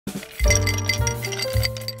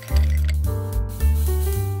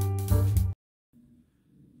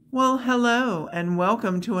Well, hello and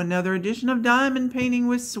welcome to another edition of Diamond Painting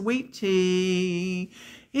with Sweet Tea.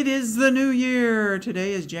 It is the new year.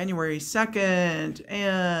 Today is January 2nd,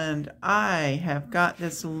 and I have got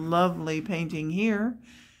this lovely painting here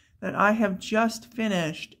that I have just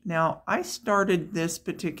finished. Now, I started this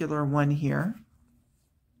particular one here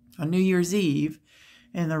on New Year's Eve,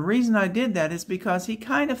 and the reason I did that is because he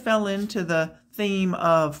kind of fell into the theme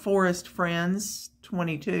of Forest Friends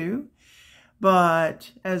 22.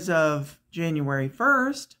 But as of January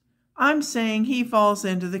 1st, I'm saying he falls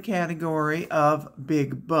into the category of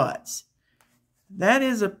big butts. That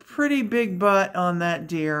is a pretty big butt on that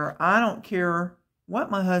deer. I don't care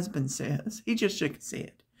what my husband says. He just shook his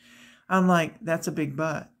head. I'm like, that's a big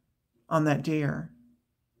butt on that deer.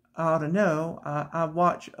 I ought to know. I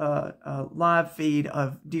watch a live feed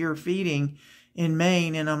of deer feeding in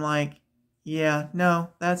Maine, and I'm like, yeah,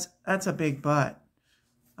 no, that's a big butt.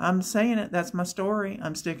 I'm saying it. That's my story.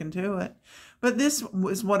 I'm sticking to it. But this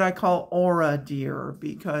is what I call aura deer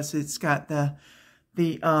because it's got the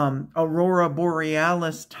aurora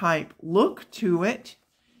borealis type look to it.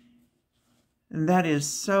 And that is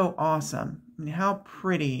so awesome. I mean, how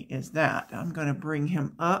pretty is that? I'm going to bring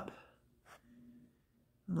him up.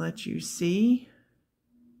 Let you see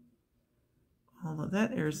all of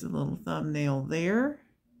that. There's the little thumbnail there.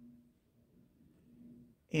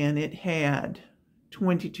 And it had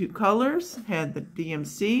 22 colors, had the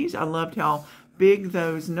DMCs. I loved how big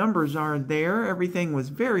those numbers are there. Everything was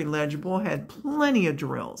very legible, had plenty of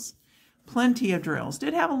drills. Plenty of drills.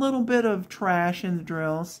 Did have a little bit of trash in the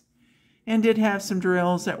drills, and did have some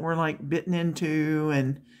drills that were like bitten into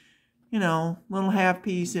and, you know, little half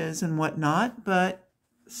pieces and whatnot. But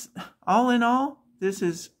all in all, this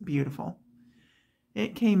is beautiful.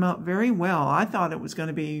 It came out very well. I thought it was going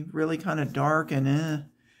to be really kind of dark and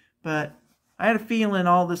but I had a feeling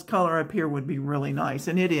all this color up here would be really nice,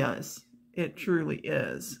 and it is. It truly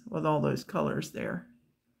is, with all those colors there.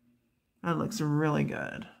 That looks really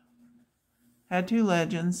good. Had two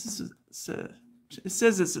legends. It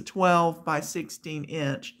says it's a 12 by 16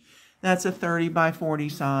 inch. That's a 30 by 40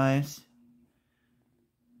 size.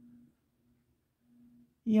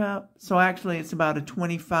 Yep, so actually it's about a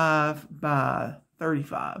 25 by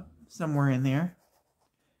 35, somewhere in there.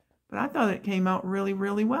 But I thought it came out really,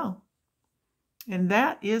 really well. And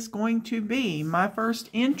that is going to be my first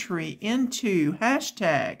entry into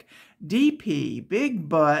hashtag DP Big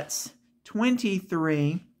Butts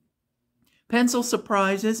 23. Pencil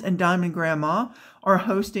Surprises and Diamond Grandma are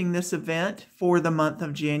hosting this event for the month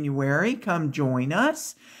of January. Come join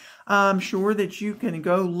us. I'm sure that you can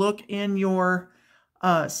go look in your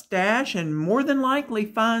stash and more than likely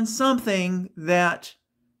find something that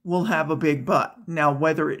will have a big butt. Now,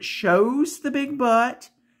 whether it shows the big butt,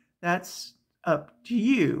 that's up to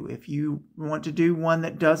you. If you want to do one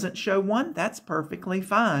that doesn't show one, that's perfectly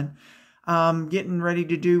fine. I'm getting ready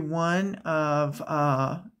to do one of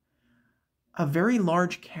a very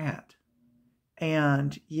large cat.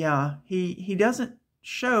 And yeah, he doesn't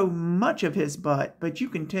show much of his butt, but you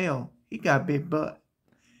can tell he got a big butt.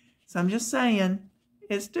 So I'm just saying,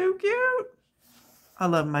 it's too cute. I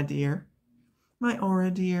love my deer. My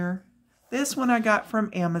aura deer. This one I got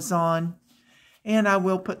from Amazon. And I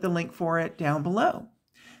will put the link for it down below.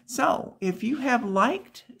 So, if you have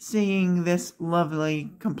liked seeing this lovely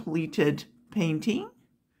completed painting,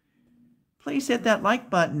 please hit that like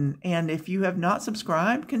button. And if you have not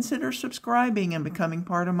subscribed, consider subscribing and becoming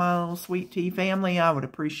part of my little Sweet Tea family. I would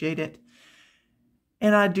appreciate it.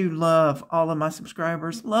 And I do love all of my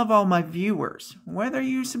subscribers, love all my viewers. Whether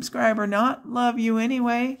you subscribe or not, love you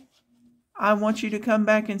anyway. I want you to come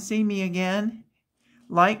back and see me again.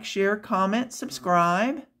 Like, share, comment,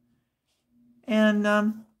 subscribe. And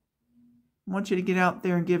I want you to get out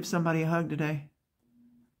there and give somebody a hug today.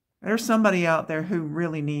 There's somebody out there who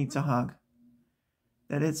really needs a hug.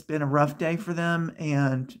 That it's been a rough day for them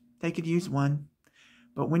and they could use one.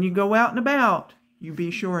 But when you go out and about, you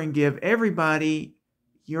be sure and give everybody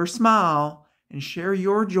your smile and share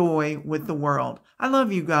your joy with the world. I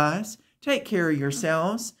love you guys. Take care of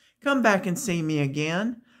yourselves. Come back and see me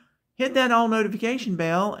again. Hit that all notification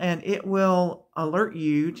bell and it will alert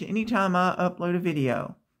you to any time I upload a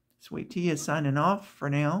video. Sweet Tea is signing off for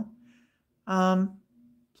now.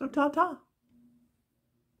 So ta-ta.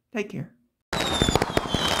 Take care.